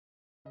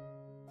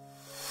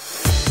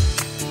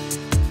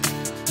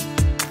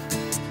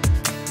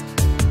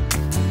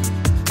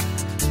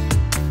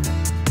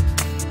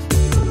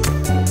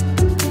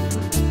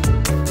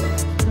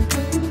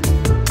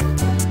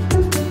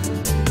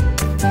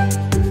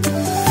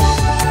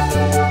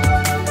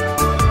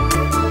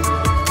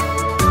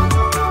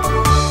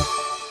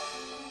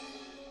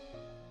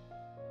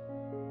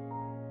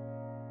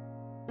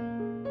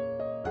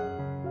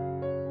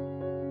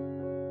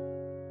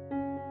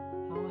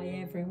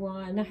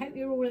hope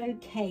you're all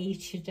okay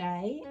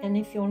today, and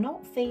if you're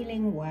not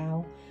feeling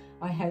well,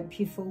 I hope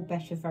you feel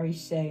better very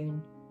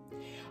soon.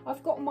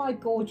 I've got my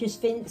gorgeous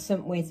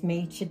Vincent with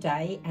me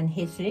today and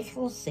his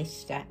little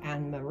sister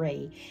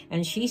Anne-Marie,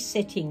 and she's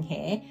sitting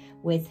here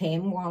with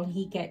him while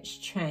he gets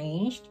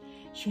changed.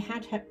 She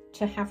had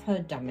to have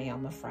her dummy,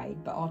 I'm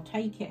afraid, but I'll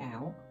take it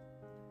out.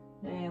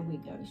 There we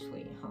go,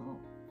 sweetheart.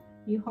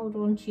 You hold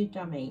on to your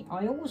dummy.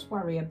 I always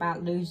worry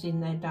about losing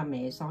their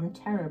dummies. I'm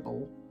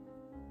terrible.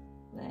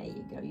 There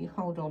you go. You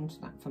hold on to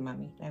that for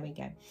Mummy. There we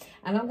go.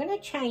 And I'm going to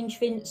change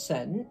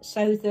Vincent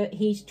so that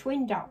he's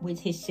twinned up with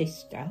his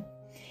sister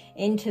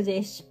into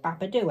this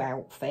Babidu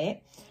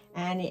outfit.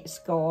 And it's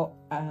got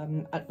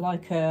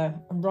like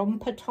a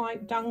romper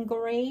type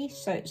dungaree.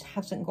 So it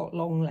hasn't got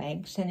long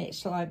legs. And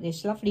it's like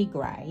this lovely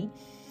grey.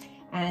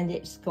 And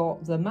it's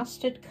got the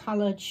mustard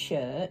coloured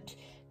shirt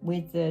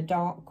with the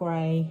dark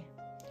grey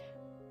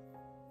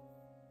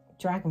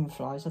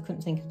dragonflies. I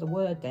couldn't think of the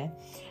word there.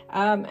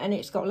 And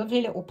it's got a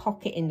lovely little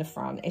pocket in the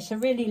front. It's a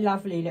really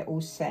lovely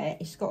little set.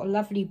 It's got a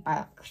lovely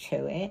back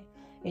to it.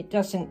 It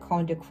doesn't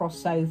kind of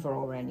cross over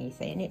or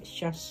anything. It's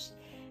just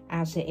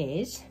as it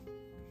is.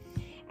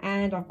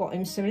 And I've got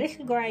him some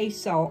little grey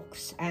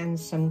socks and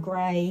some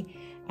grey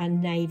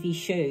and navy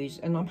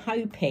shoes. And I'm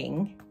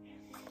hoping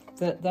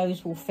that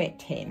those will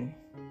fit him.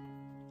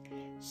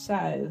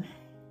 So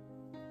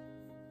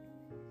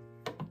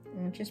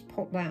I'll just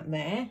pop that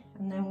there,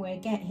 and then we'll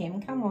get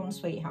him. Come on,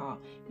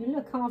 sweetheart. You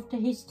look after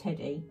his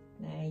teddy.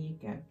 There you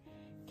go.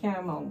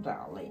 Come on,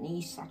 darling.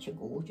 He's such a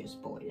gorgeous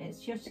boy.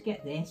 Let's just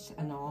get this,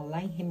 and I'll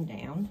lay him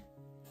down.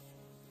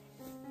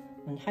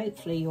 And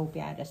hopefully you'll be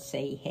able to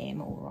see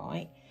him all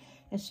right.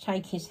 Let's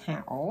take his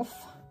hat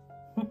off.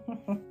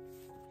 Right,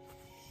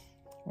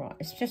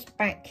 let's just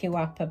back you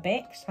up a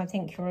bit, because I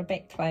think you're a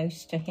bit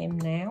close to him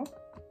now.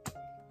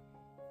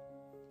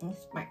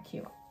 Let's back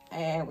you up.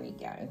 There we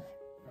go.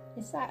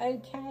 Is that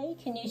okay?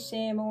 Can you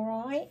see him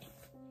all right?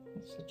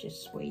 He's such a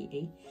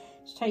sweetie.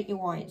 Let's take your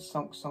white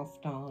socks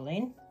off,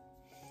 darling.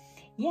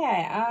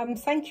 Yeah,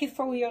 thank you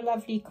for all your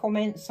lovely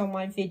comments on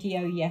my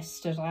video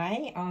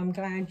yesterday. I'm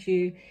glad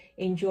you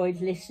enjoyed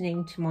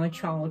listening to my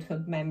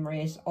childhood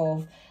memories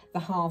of the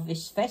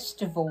Harvest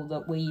Festival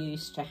that we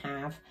used to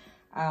have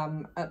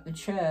at the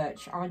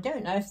church. I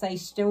don't know if they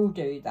still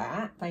do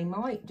that. They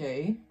might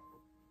do.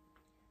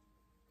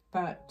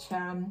 But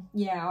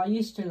yeah, I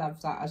used to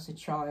love that as a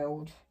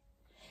child.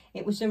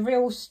 It was a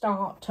real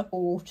start to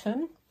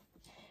autumn,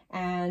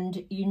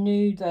 and you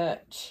knew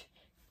that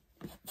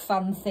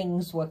fun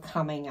things were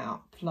coming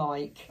up,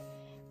 like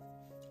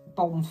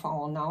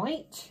Bonfire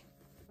Night,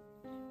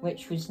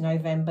 which was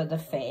November the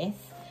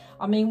 5th.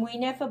 I mean, we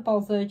never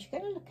bothered,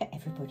 you're going to look at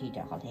everybody,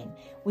 darling.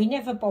 We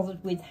never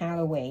bothered with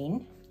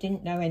Halloween.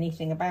 Didn't know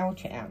anything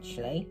about it,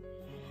 actually.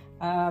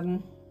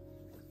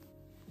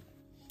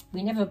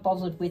 We never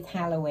bothered with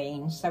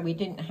Halloween, so we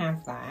didn't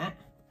have that.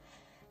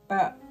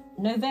 But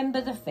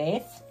November the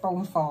 5th,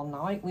 Bonfire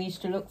Night, we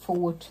used to look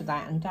forward to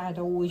that, and Dad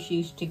always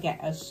used to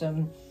get us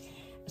some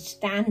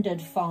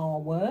standard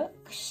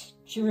fireworks.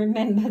 Do you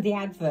remember the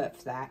advert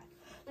for that?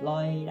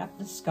 Light up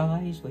the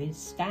skies with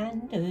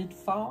standard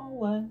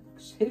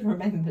fireworks. Who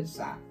remembers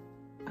that?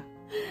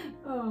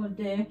 Oh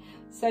dear.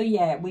 So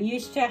yeah, we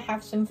used to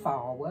have some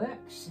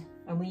fireworks,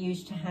 and we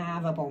used to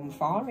have a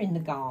bonfire in the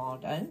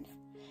garden,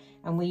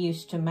 and we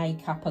used to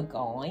make up a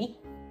guy.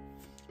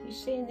 You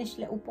seeing this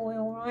little boy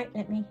all right?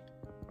 Let me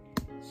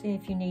see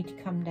if you need to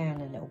come down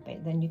a little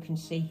bit. Then you can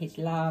see his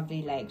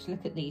lovely legs.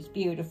 Look at these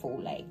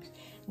beautiful legs.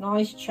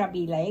 Nice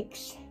chubby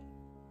legs.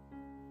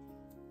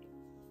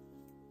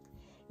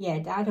 Yeah,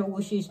 Dad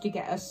always used to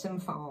get us some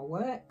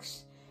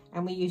fireworks,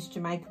 and we used to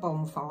make a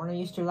bonfire, and I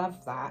used to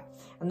love that.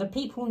 And the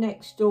people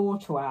next door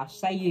to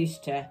us, they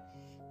used to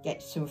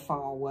get some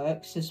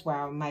fireworks as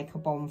well and make a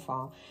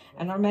bonfire.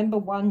 And I remember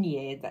one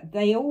year that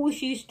they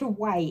always used to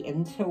wait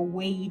until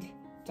we'd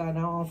done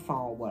our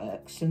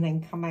fireworks and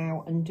then come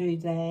out and do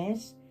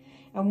theirs.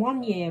 And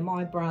one year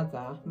my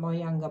brother, my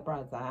younger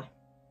brother,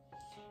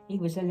 he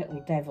was a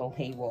little devil,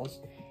 he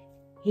was.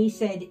 He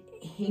said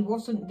he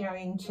wasn't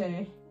going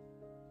to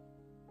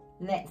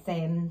let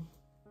them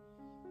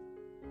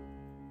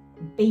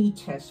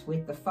beat us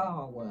with the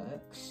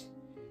fireworks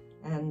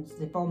and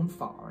the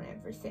bonfire and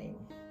everything.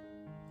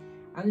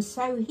 And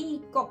so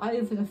he got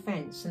over the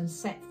fence and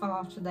set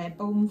fire to their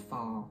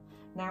bonfire.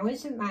 Now,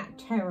 isn't that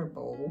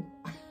terrible?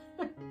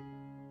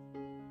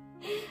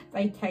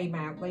 They came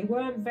out. They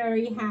weren't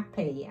very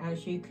happy,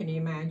 as you can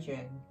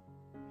imagine.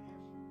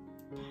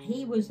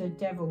 He was a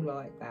devil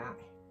like that.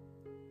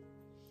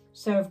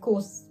 So, of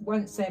course,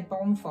 once their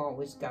bonfire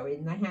was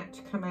going, they had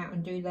to come out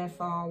and do their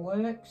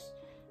fireworks.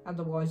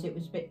 Otherwise, it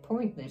was a bit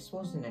pointless,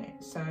 wasn't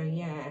it? So,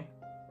 yeah,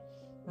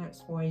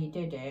 that's why he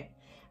did it.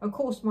 Of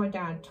course, my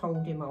dad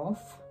told him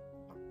off.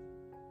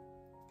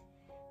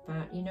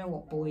 But you know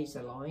what boys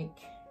are like.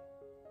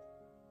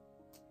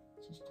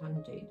 Just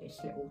undo this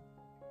little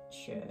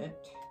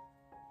shirt.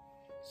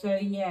 So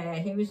yeah,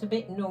 he was a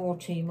bit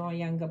naughty, my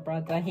younger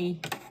brother. He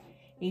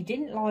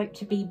didn't like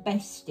to be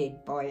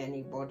bested by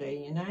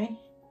anybody, you know.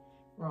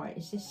 Right,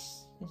 is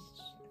this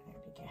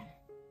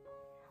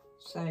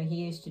So he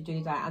used to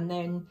do that. And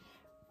then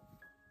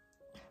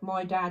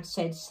my dad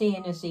said,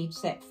 seeing as he'd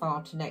set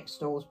fire to next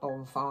door's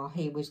bonfire,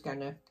 he was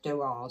going to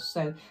do ours.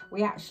 So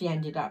we actually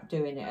ended up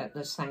doing it at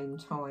the same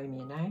time,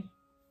 you know.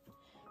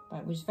 But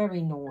it was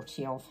very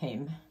naughty of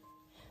him,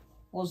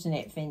 wasn't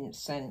it,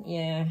 Vincent?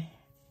 Yeah,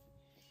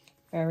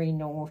 very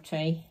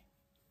naughty.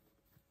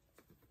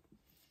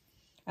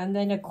 And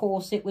then, of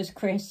course, it was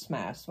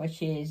Christmas,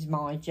 which is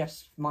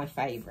just my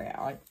favourite.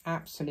 I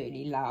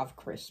absolutely love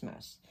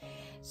Christmas.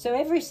 So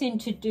everything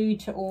to do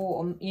to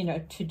autumn, you know,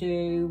 to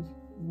do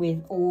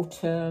with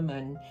autumn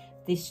and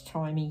this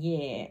time of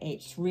year,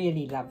 it's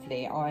really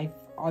lovely.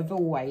 I've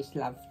always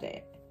loved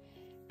it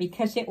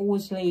because it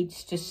always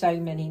leads to so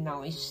many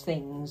nice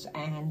things,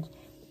 and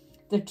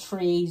the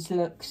trees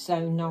look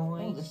so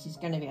nice. Oh, this is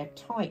going to be a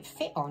tight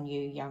fit on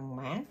you, young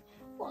man.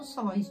 What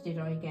size did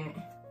I get?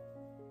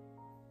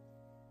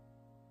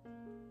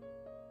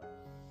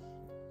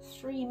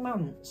 3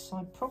 months.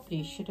 I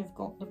probably should have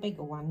got the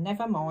bigger one.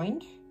 Never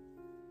mind.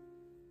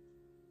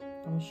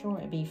 I'm sure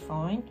it'll be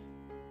fine.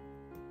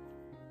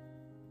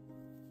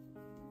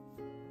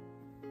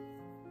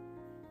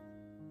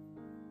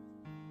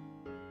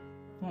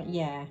 But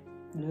yeah,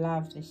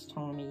 love this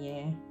time of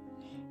year.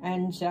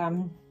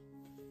 And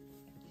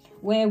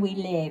where we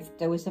lived,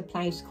 there was a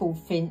place called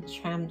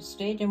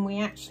Finchampstead, and we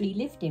actually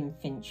lived in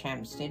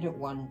Finchampstead at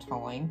one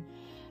time.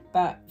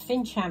 But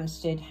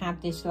Finchampstead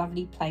had this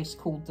lovely place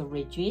called the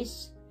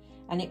Ridges,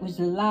 and it was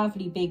a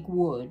lovely big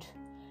wood,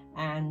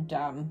 and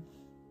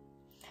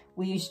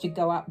we used to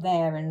go up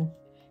there and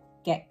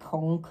get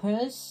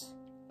conkers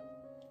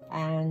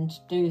and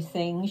do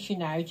things, you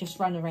know, just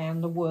run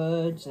around the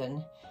woods,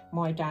 and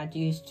my dad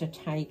used to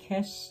take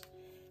us.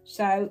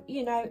 So,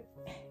 you know,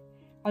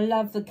 I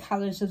love the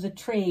colours of the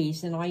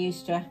trees, and I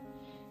used to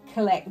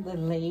collect the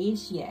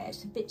leaves. Yeah,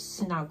 it's a bit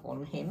snug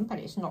on him, but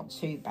it's not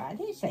too bad,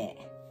 is it?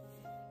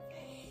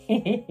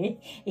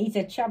 He's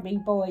a chubby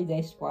boy,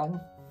 this one.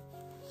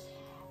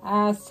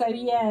 So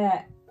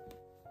yeah,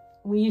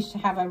 we used to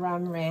have a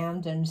run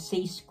round and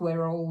see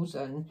squirrels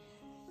and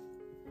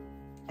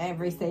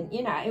everything.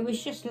 You know, it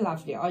was just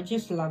lovely. I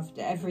just loved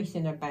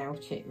everything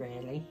about it,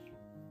 really.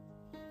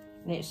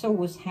 And it's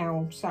always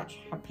held such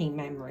happy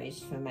memories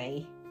for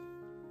me.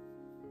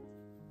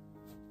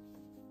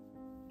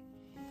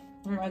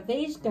 Now, are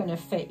these going to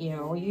fit you,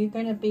 or are you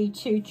going to be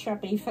too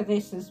chubby for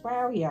this as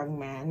well, young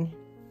man?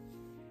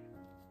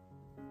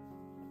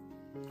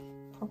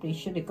 Probably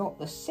should have got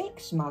the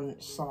 6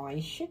 month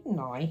size, shouldn't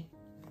I?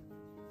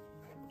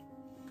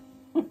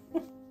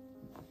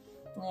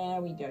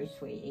 There we go,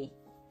 sweetie.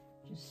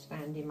 Just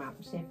stand him up,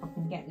 see if I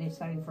can get this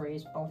over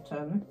his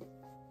bottom.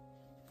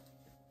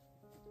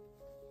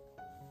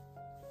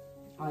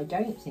 I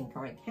don't think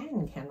I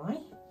can I?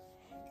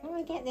 Can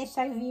I get this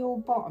over your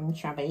bottom,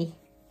 chubby?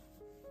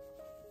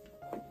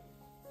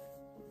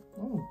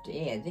 Oh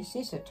dear, this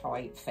is a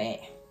tight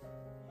fit.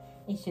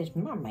 He says,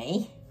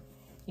 Mummy,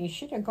 you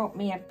should have got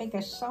me a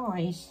bigger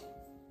size.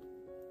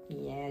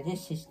 Yeah,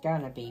 this is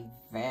gonna be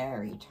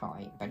very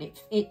tight, but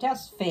it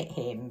does fit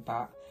him,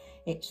 but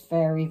it's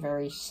very,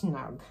 very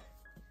snug,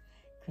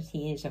 because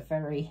he is a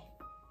very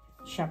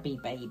chubby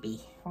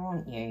baby,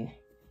 aren't you?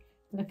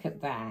 Look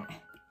at that,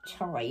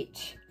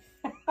 tight.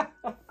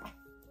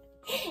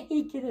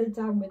 He could have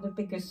done with a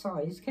bigger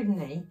size, couldn't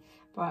he?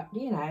 But,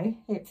 you know,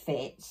 it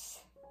fits,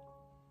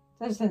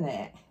 doesn't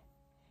it?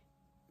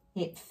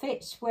 It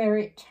fits where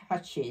it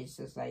touches,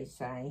 as they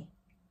say.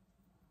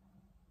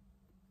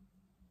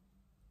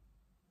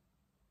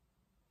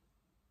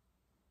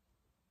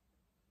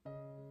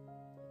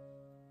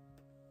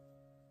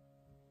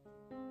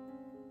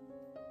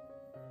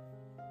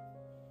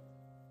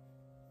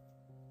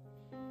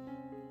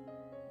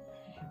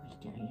 There we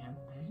go, young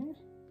man.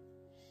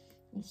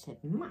 He said,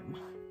 Mum,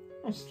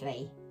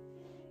 honestly,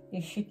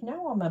 you should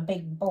know I'm a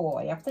big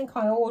boy. I think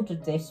I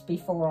ordered this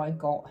before I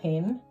got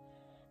him,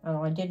 and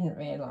I didn't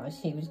realise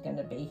he was going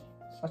to be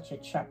such a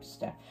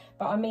chubster.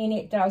 But I mean,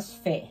 it does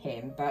fit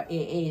him, but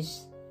it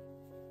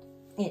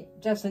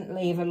doesn't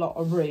leave a lot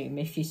of room,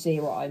 if you see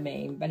what I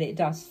mean, but it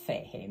does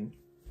fit him.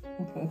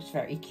 It's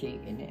very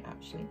cute, isn't it,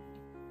 actually?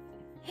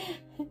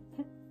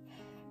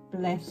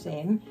 Bless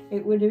him.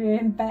 It would have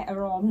been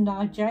better on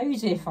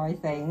Joseph, I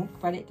think,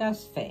 but it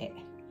does fit.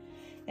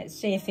 Let's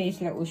see if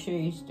these little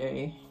shoes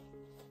do.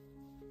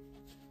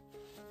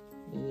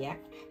 Yep.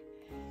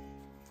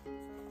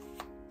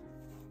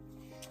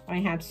 I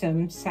had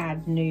some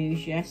sad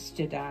news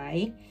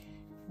yesterday.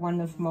 One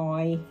of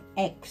my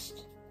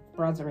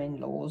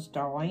ex-brother-in-laws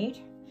died.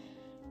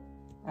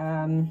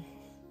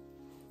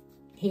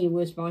 He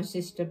was my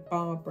sister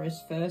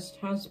Barbara's first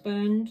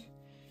husband.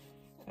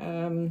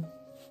 And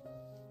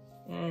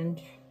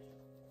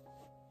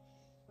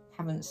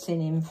haven't seen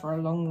him for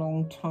a long,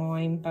 long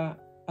time. But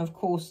of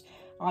course,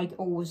 I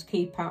always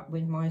keep up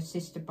with my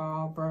sister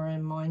Barbara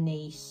and my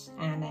niece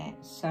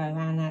Annette. So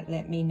Annette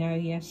let me know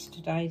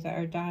yesterday that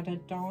her dad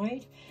had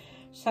died.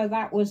 So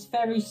that was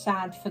very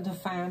sad for the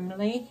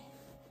family.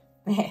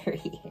 There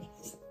he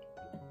is.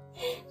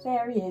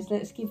 There he is.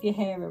 Let's give your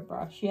hair a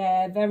brush.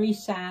 Yeah, very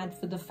sad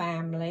for the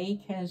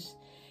family because,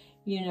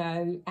 you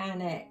know,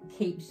 Annette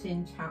keeps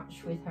in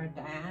touch with her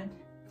dad,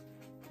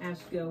 as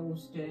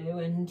girls do,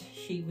 and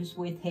she was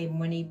with him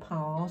when he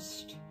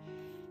passed.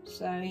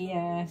 So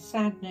yeah,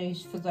 sad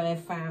news for their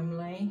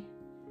family.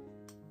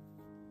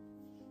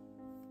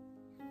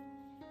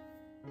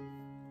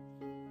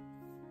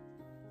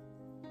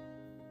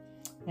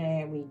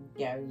 There we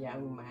go,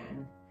 young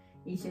man.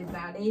 He said,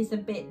 that is a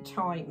bit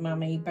tight,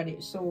 Mummy, but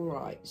it's all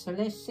right. So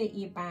let's sit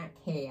you back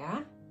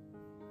here.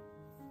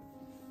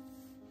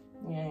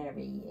 There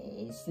he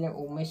is,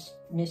 little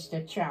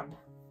Mr. Chubb.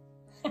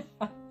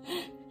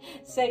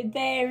 So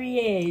there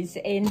he is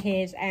in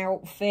his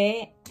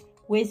outfit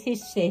with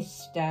his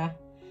sister.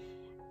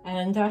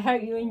 And I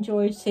hope you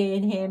enjoyed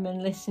seeing him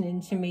and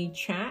listening to me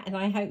chat. And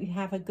I hope you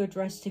have a good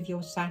rest of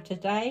your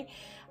Saturday.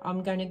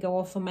 I'm going to go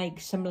off and make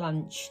some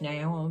lunch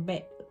now. I'm a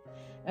bit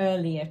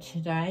earlier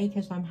today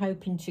because I'm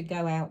hoping to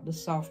go out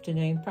this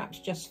afternoon, perhaps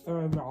just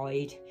for a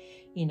ride,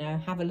 you know,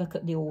 have a look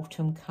at the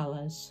autumn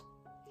colours.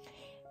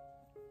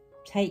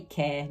 Take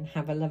care and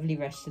have a lovely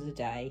rest of the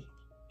day.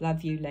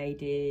 Love you,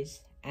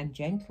 ladies and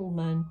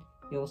gentlemen.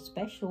 You're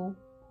special.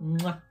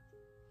 Mwah.